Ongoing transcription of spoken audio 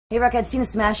Hey Rockheads, Tina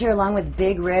Smash here along with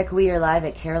Big Rick. We are live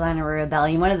at Carolina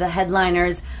Rebellion. One of the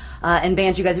headliners and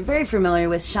bands you guys are very familiar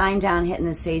with, Shinedown, hitting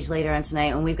the stage later on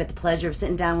tonight, and we've got the pleasure of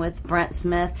sitting down with Brent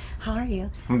Smith. How are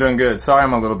you? I'm doing good. Sorry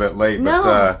I'm a little bit late,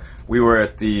 but we were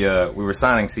at the we were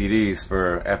signing CDs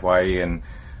for FYE, and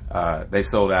they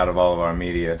sold out of all of our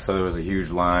media, so there was a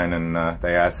huge line, and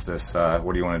they asked us,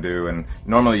 what do you want to do? And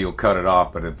normally you'll cut it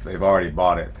off, but they've already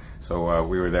bought it. So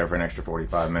we were there for an extra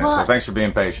 45 minutes. Well, so thanks for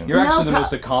being patient. You're actually the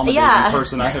most accommodating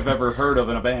person I have ever heard of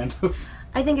in a band.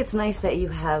 I think it's nice that you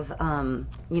have,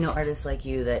 you know, artists like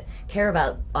you that care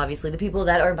about, obviously, the people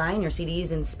that are buying your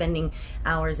CDs and spending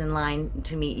hours in line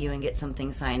to meet you and get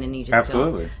something signed, and you just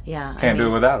absolutely don't, yeah, can't do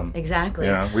it without them. Exactly.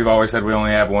 You know, we've always said we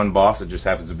only have one boss. It just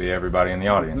happens to be everybody in the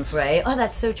audience. Right. Oh,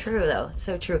 that's so true, though.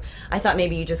 So true. I thought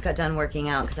maybe you just got done working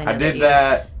out because I know I did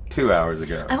that 2 hours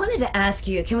ago. I wanted to ask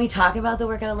you, can we talk about the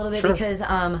workout a little bit? Sure. Because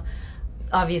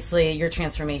obviously your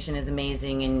transformation is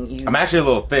amazing, and I'm actually a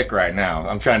little thick right now.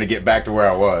 I'm trying to get back to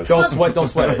where I was. Don't sweat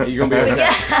it. You're gonna be okay.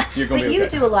 Yeah. You're gonna but be you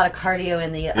okay. do a lot of cardio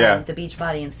in the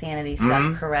Beachbody Insanity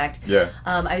stuff, correct? Yeah.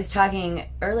 I was talking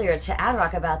earlier to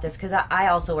Adrock about this because I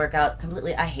also work out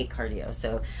completely. I hate cardio,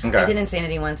 so I did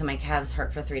Insanity once, and my calves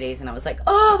hurt for 3 days, and I was like,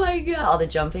 oh my god, all the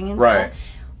jumping and stuff.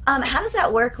 How does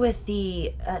that work with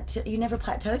the? You never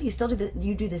plateaued. You still do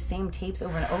the same tapes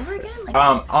over and over again? Like,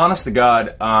 honest to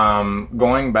God,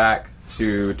 going back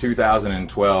to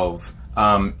 2012,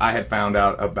 I had found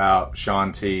out about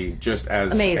Sean T just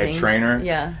as a trainer.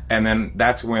 Yeah. And then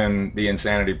that's when the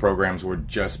Insanity programs were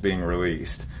just being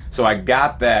released. So I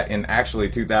got that in actually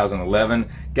 2011,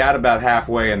 got about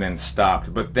halfway and then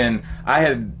stopped. But then I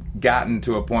had gotten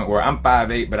to a point where I'm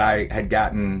 5'8", but I had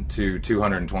gotten to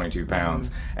 222 pounds.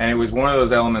 And it was one of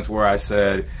those elements where I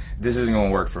said, this isn't going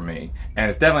to work for me. And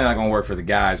it's definitely not going to work for the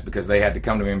guys, because they had to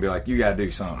come to me and be like, you got to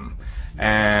do something.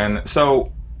 And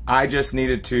so I just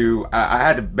needed to, I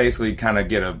had to basically kind of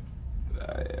get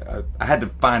I had to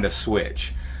find a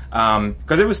switch.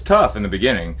 Because it was tough in the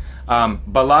beginning, but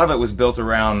a lot of it was built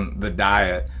around the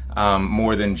diet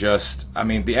more than just, I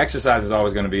mean, the exercise is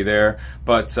always going to be there,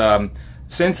 but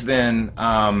since then,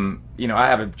 you know, I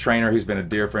have a trainer who's been a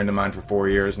dear friend of mine for 4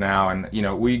 years now, and, you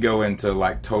know, we go into,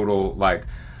 like, total, like,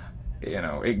 you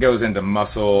know, it goes into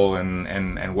muscle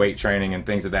and weight training and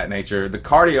things of that nature. The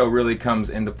cardio really comes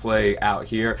into play out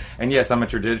here. And yes, I'm a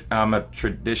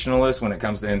traditionalist when it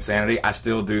comes to Insanity. I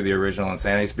still do the original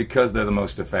Insanities because they're the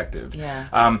most effective.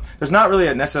 Yeah. There's not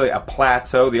really necessarily a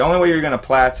plateau. The only way you're going to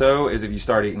plateau is if you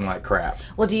start eating like crap.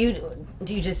 Well, do you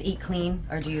just eat clean,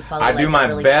 or do you follow? I do my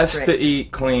really best strict to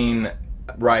eat clean.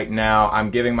 Right now,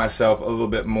 I'm giving myself a little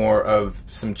bit more of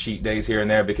some cheat days here and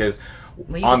there, because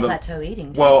well, you can plateau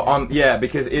eating. Yeah,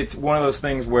 because it's one of those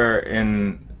things where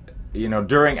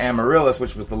during Amaryllis,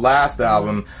 which was the last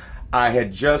album, I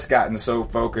had just gotten so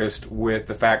focused with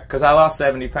the fact, because I lost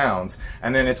 70 pounds,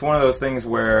 and then it's one of those things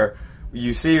where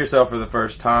you see yourself for the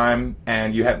first time,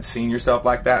 and you haven't seen yourself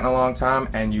like that in a long time,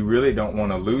 and you really don't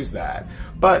want to lose that.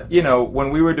 But, you know, when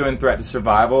we were doing Threat to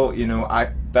Survival, you know,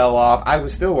 I fell off. I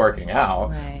was still working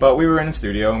out, but we were in a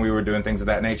studio, and we were doing things of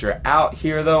that nature. Out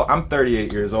here, though, I'm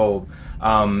 38 years old,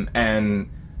 and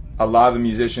a lot of the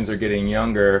musicians are getting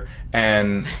younger,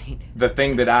 and the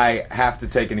thing that I have to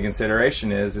take into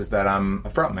consideration is that I'm a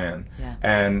front man,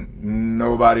 and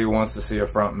nobody wants to see a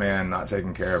front man not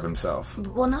taking care of himself.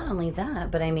 Well, not only that,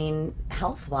 but I mean,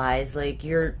 health-wise, like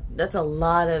that's a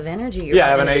lot of energy. I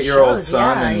have an 8-year-old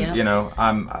son, and you know,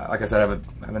 I'm like I said, I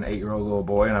have an 8-year-old little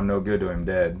boy, and I'm no good to him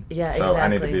dead. Yeah, so I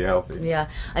need to be healthy. Yeah,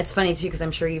 it's funny too, because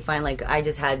I'm sure you find, like, I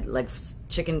just had like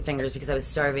chicken fingers because I was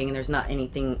starving, and there's not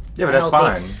anything. Yeah, but that's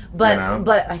fine. But you know?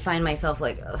 But I find myself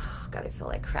like, oh god, I feel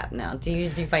like crap now. Do you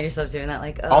find yourself doing that?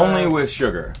 Like only with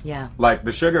sugar. Yeah. Like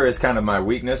the sugar is kind of my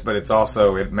weakness, but it's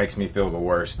also, it makes me feel the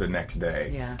worst the next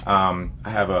day. Yeah.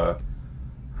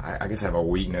 I guess I have a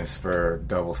weakness for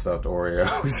double stuffed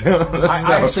Oreos.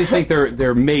 I actually think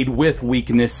they're made with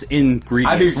weakness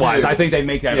ingredients wise. I think they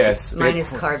make that. Yes. Mine is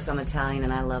carbs. I'm Italian,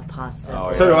 and I love pasta. Oh,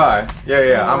 yeah. So do I.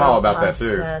 Yeah. I'm all about pasta.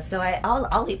 that too. So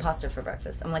I'll eat pasta for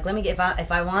breakfast. I'm like, let me get,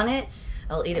 if I want it,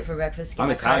 I'll eat it for breakfast. I'm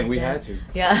Italian. We had to.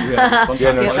 Yeah. You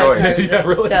had no choice. Yeah,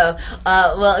 really. So,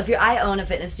 well, I own a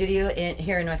fitness studio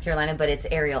here in North Carolina, but it's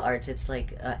Aerial Arts. It's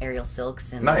like Aerial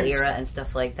Silks and Lyra and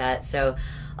stuff like that. So,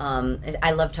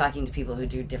 I love talking to people who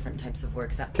do different types of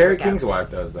work. Carrie King's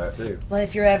wife does that too. Well,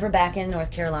 if you're ever back in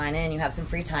North Carolina and you have some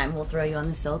free time, we'll throw you on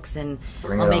the silks, and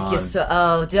I'll make you so.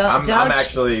 Oh, don't!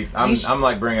 I'm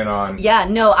like, bring it on. Yeah,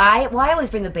 no, I always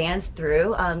bring the bands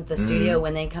through the studio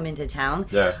when they come into town.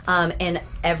 Yeah. And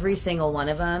every single one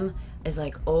of them is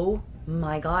like, oh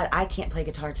my God, I can't play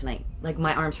guitar tonight. Like,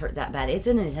 my arms hurt that bad. It's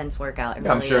an intense workout. It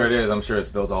really I'm sure it is. I'm sure it's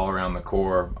built all around the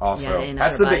core also. Yeah,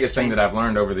 that's the biggest thing that I've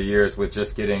learned over the years with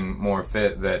just getting more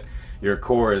fit, that your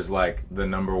core is like the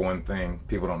number one thing.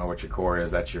 People don't know what your core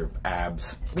is. That's your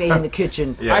abs. It's made in the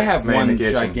kitchen. Yeah, I have one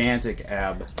gigantic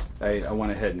ab. I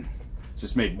went ahead and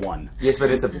just made one. Yes,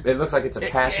 but it looks like it's a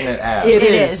passionate ab. It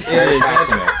is. It is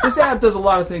passionate. This ab does a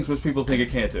lot of things which people think it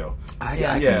can't do. I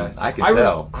can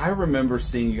tell. I remember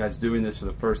seeing you guys doing this for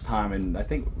the first time, and I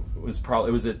think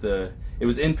it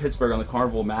was in Pittsburgh on the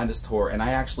Carnival Madness tour, and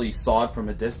I actually saw it from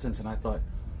a distance, and I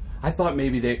thought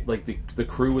maybe the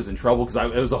crew was in trouble because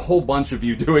it was a whole bunch of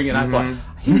you doing it. And I thought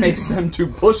he makes them do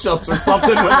push-ups or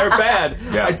something when they're bad.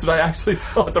 Yeah. That's what I actually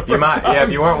thought the first time. Yeah,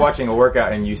 if you weren't watching a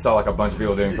workout and you saw like a bunch of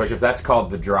people doing push-ups, that's called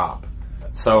the drop.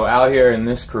 So out here in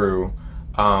this crew,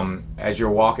 as you're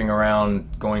walking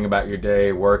around, going about your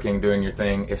day, working, doing your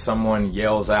thing, if someone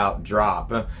yells out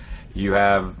 "drop," you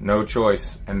have no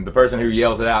choice, and the person who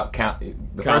yells it out counts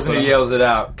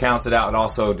it out, and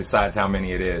also decides how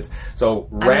many it is. So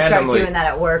I'm gonna start doing that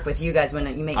at work with you guys when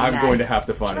you make me mad. I'm going to have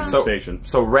to find a new station.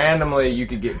 So randomly, you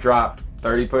could get dropped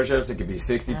 30 push-ups. It could be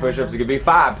 60 push-ups. It could be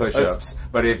 5 push-ups.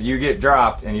 But if you get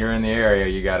dropped and you're in the area,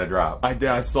 you got to drop.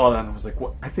 I saw that and I was like,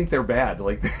 what? I think they're bad.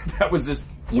 Like that was just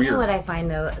weird. You know what I find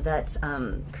though that's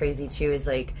crazy too is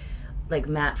like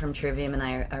Matt from Trivium and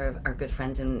I are good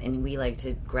friends, and we like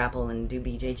to grapple and do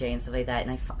BJJ and stuff like that.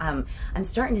 And I'm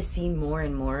starting to see more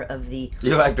and more of the.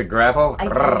 You like to grapple? I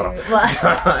do.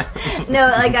 Well, no,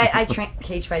 like I train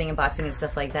cage fighting and boxing and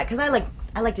stuff like that because I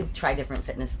like to try different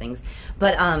fitness things.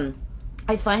 But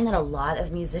I find that a lot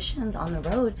of musicians on the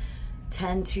road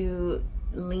tend to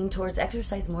lean towards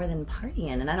exercise more than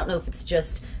partying, and I don't know if it's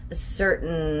just a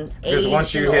certain age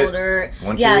once you and hit, older.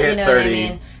 Once you hit 30, what I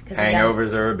mean?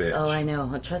 hangovers are a bitch. Oh, I know.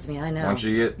 Well, trust me, I know. Once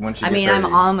you get 30.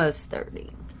 I'm almost 30.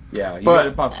 Yeah, you got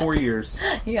about 4 years.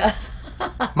 Yeah.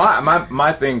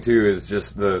 my thing too is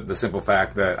just the simple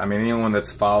fact that anyone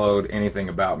that's followed anything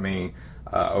about me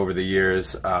over the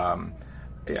years,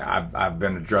 I've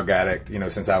been a drug addict,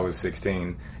 since I was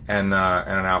 16. And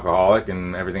an alcoholic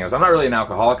and everything else. I'm not really an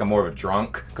alcoholic. I'm more of a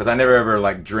drunk because I never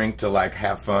ever drink to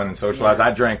have fun and socialize. Yeah.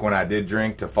 I drank when I did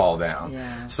drink to fall down.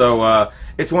 Yeah. So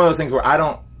it's one of those things where I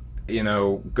don't,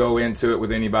 go into it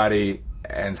with anybody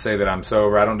and say that I'm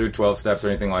sober. I don't do 12 steps or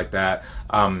anything like that.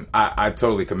 I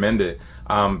totally commend it.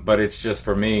 But it's just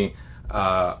for me,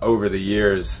 over the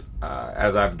years,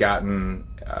 as I've gotten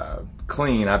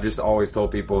clean, I've just always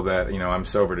told people that I'm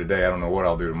sober today. I don't know what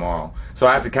I'll do tomorrow. So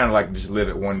I have to kind of just live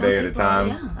it one day at a time.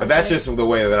 Yeah, but that's just the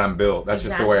way that I'm built. That's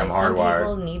just the way I'm hardwired.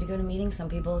 Some people need to go to meetings. Some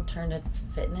people turn to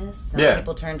fitness. Some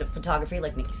people turn to photography,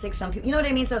 like Nikki Sixx. Some people, you know what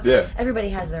I mean. So everybody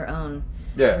has their own.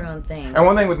 Their own thing. And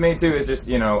one thing with me too is just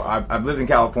I've lived in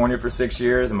California for 6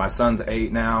 years, and my son's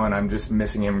 8 now, and I'm just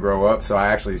missing him grow up. So I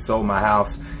actually sold my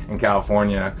house in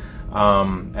California.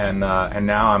 And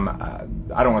now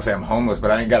I don't want to say I'm homeless, but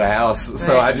I ain't got a house,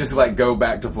 so I just go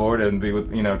back to Florida and be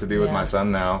with with my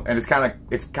son now, and it's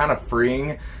kind of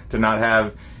freeing to not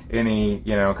have any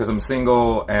because I'm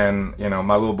single, and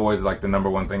my little boy is the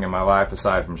 #1 thing in my life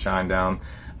aside from Shinedown.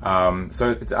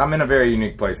 So I'm in a very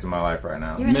unique place in my life right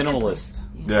now. Minimalist.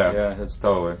 Yeah, it's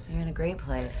totally. You're in a great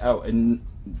place. Oh, and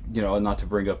not to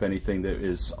bring up anything that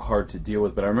is hard to deal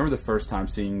with, but I remember the first time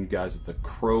seeing you guys at the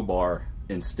Crowbar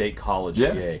in State College,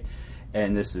 PA,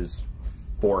 and this is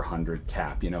 400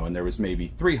 cap, and there was maybe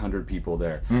 300 people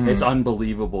there. Mm-hmm. It's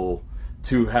unbelievable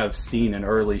to have seen an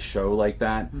early show like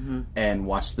that and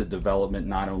watch the development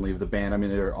not only of the band.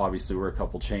 There obviously were a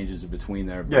couple changes in between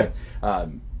there, but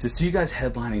to see you guys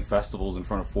headlining festivals in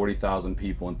front of 40,000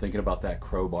 people and thinking about that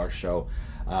Crowbar show,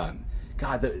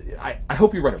 God, I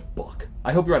hope you write a book.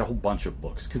 I hope you write a whole bunch of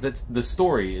books because the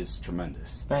story is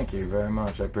tremendous. Thank you very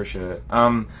much. I appreciate it.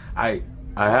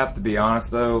 I have to be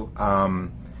honest though.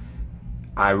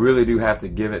 I really do have to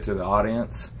give it to the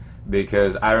audience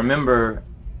because I remember,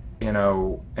 in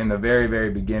the very,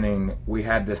 very beginning, we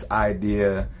had this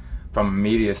idea from a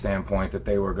media standpoint that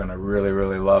they were going to really,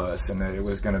 really love us, and that it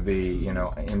was going to be,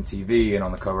 MTV and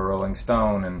on the cover of Rolling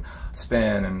Stone and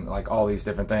Spin and all these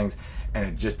different things, and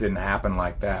it just didn't happen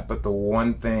like that. But the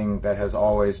one thing that has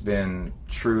always been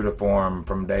true to form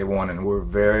from day one, and we're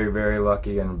very, very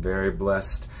lucky and very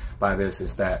blessed by this,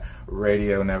 is that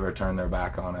radio never turned their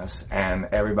back on us, and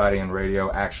everybody in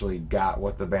radio actually got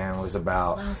what the band was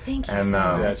about. Well, thank you so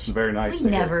much. That's very nice. We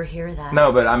never hear that.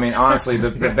 No, but honestly, the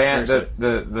band,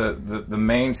 the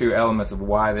main two elements of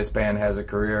why this band has a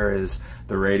career is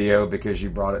the radio, because you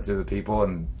brought it to the people,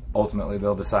 and ultimately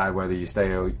they'll decide whether you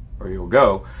stay or you'll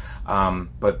go.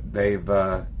 But they've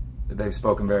they've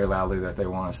spoken very loudly that they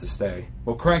want us to stay.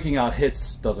 Well, cranking out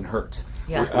hits doesn't hurt.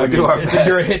 Yeah. We do our best.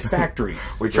 You're a hit factory.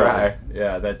 We try.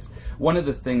 Yeah, that's one of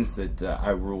the things that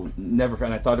I will never.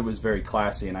 And I thought it was very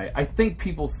classy. And I think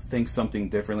people think something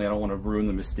differently. I don't want to ruin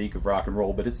the mystique of rock and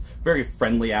roll, but it's very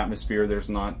friendly atmosphere. There's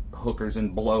not hookers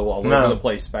and blow all over the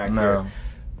place back here.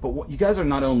 But you guys are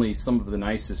not only some of the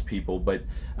nicest people, but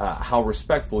how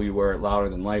respectful you were at Louder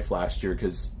Than Life last year,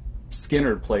 because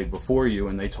Skinner played before you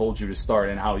and they told you to start,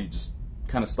 and how you just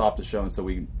kind of stopped the show, and so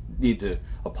we need to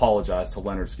apologize to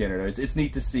Leonard Skinner. It's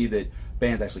neat to see that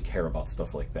bands actually care about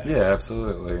stuff like that. Yeah,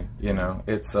 absolutely. You know,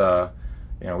 it's you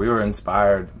know, we were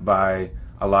inspired by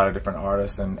a lot of different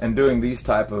artists, and doing these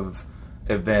type of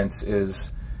events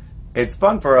it's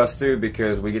fun for us too,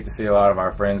 because we get to see a lot of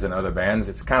our friends in other bands.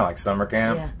 It's kind of like summer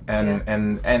camp,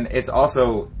 and it's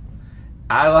also,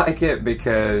 I like it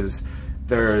because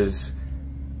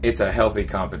it's a healthy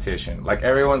competition. Like,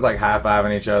 everyone's like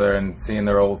high-fiving each other and seeing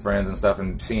their old friends and stuff,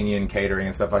 and seeing you in catering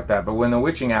and stuff like that. But when the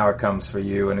witching hour comes for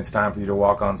you and it's time for you to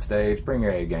walk on stage, bring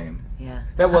your A game. Yeah.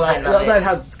 That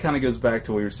kind of goes back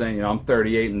to what you were saying. You know, I'm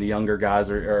 38 and the younger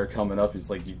guys are coming up. It's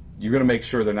like you're going to make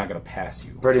sure they're not going to pass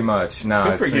you. Pretty much.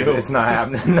 No, it's not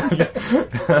happening.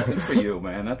 Good for you,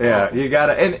 man. That's awesome. You got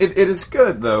to, and it is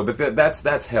good though. But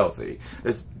that's healthy.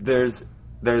 There's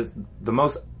the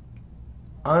most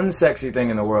unsexy thing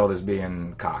in the world is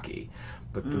being cocky,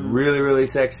 but the really, really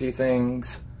sexy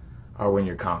things are when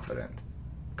you're confident.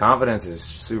 Confidence is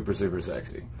super, super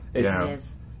sexy. It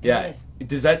is. Yeah.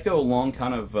 Does that go along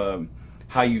kind of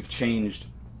how you've changed,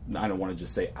 I don't want to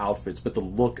just say outfits, but the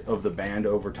look of the band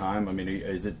over time? I mean,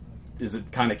 is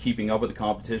it kind of keeping up with the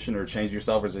competition, or changing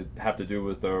yourself, or does it have to do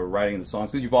with the writing of the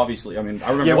songs? Because you've obviously, I mean, I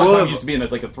remember one time you used to be in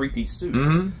like a three-piece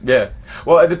suit. Yeah.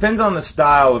 Well, it depends on the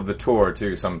style of the tour,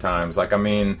 too, sometimes. Like, I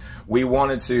mean, we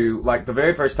wanted to, like, the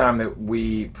very first time that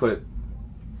we put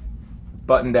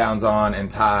button-downs on and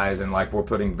ties, and like we're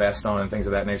putting vests on and things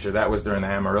of that nature, that was during the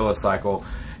Amarillo cycle.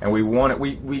 And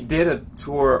we did a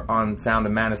tour on Sound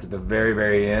of Madness at the very,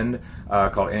 very end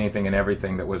called Anything and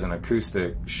Everything, that was an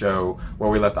acoustic show where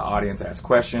we let the audience ask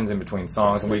questions in between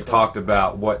songs, and we talked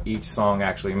about what each song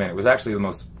actually meant. It was actually the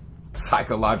most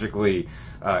psychologically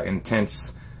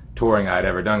intense touring I'd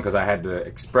ever done, because I had to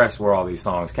express where all these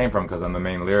songs came from, because I'm the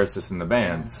main lyricist in the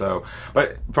band. So,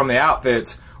 but from the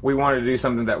outfits, we wanted to do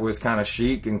something that was kind of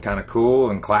chic and kind of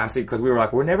cool and classy, because we were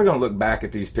like, we're never going to look back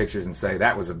at these pictures and say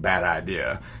that was a bad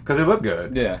idea, because it looked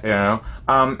good. Yeah. You know?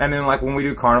 And then like when we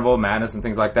do Carnival Madness and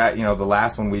things like that, you know, the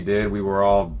last one we did, we were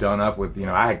all done up with, you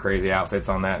know, I had crazy outfits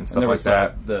on that and stuff like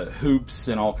that. The hoops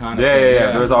and all kinds of things.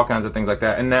 Yeah. There was all kinds of things like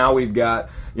that. And now we've got,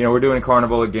 you know, we're doing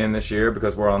Carnival again this year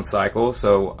because we're on cycle.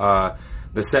 So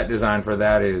the set design for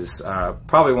that is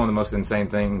probably one of the most insane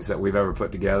things that we've ever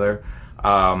put together.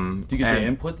 Do you get to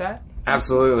input that?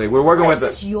 Absolutely. We're working with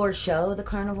this your show, the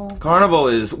Carnival? Carnival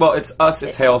is, well, it's us,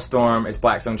 it's Hailstorm, it's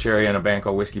Blackstone Cherry, and a band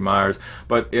called Whiskey Myers,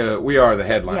 but we are the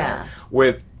headliner. Yeah.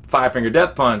 With Five Finger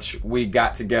Death Punch, we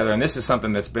got together, and this is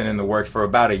something that's been in the works for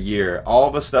about a year. All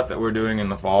the stuff that we're doing in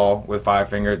the fall with Five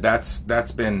Finger, that's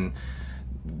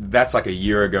like a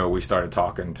year ago we started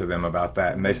talking to them about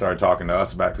that, and they started talking to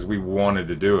us about it because we wanted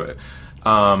to do it.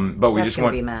 But we just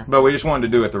wanted to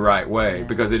do it the right way,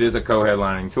 because it is a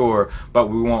co-headlining tour.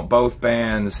 But we want both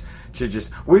bands to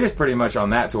we're just pretty much on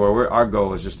that tour. Our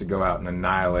goal is just to go out and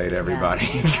annihilate everybody.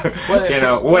 You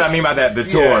know what I mean by that? The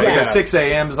tour, because 6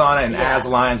 a.m.'s on it, and As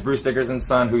Lions, Bruce Dickerson's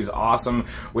son, who's awesome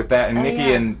with that, and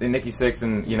Nikki and Nikki Sixx,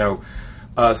 and you know.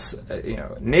 Us, you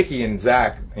know, Nikki and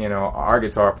Zach, you know, our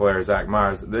guitar player Zach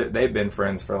Myers, they've been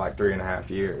friends for like 3.5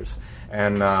 years,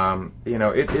 and you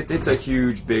know, it's a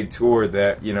huge big tour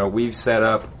that, you know, we've set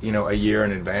up, you know, a year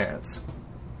in advance.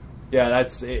 Yeah,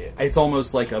 it's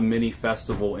almost like a mini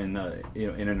festival in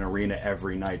an arena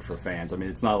every night for fans. I mean,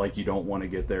 it's not like you don't want to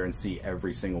get there and see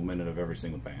every single minute of every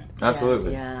single band.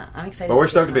 Absolutely. Yeah, I'm excited. But we're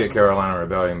stoked to be at Carolina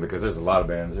Rebellion, because there's a lot of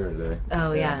bands here today.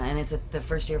 Oh yeah, and it's the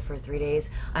first year for 3 days.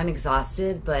 I'm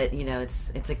exhausted, but you know,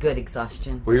 it's a good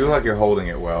exhaustion. Well, you look like you're holding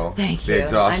it well. Thank you.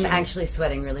 Exhaustion. I'm actually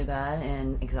sweating really bad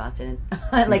and exhausted,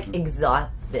 like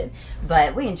exhausted.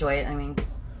 But we enjoy it. I mean.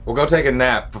 We'll go take a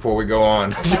nap before we go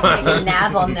on. I can't take a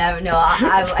nap. I'll never. No,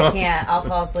 I can't. I'll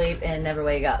fall asleep and never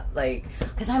wake up. Like,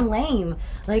 because I'm lame.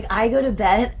 Like, I go to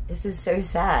bed. This is so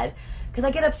sad. Because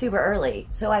I get up super early,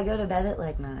 so I go to bed at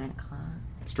like 9 o'clock.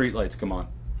 Street lights, come on.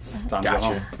 Time to go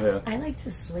home. Yeah. I like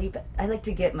to sleep. I like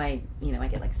to get my. You know, I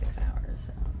get like 6 hours.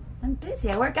 So I'm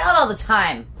busy. I work out all the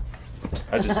time.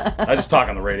 I just talk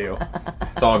on the radio.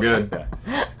 It's all good.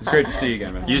 Yeah. It's great to see you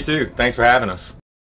again, man. You too. Thanks for having us.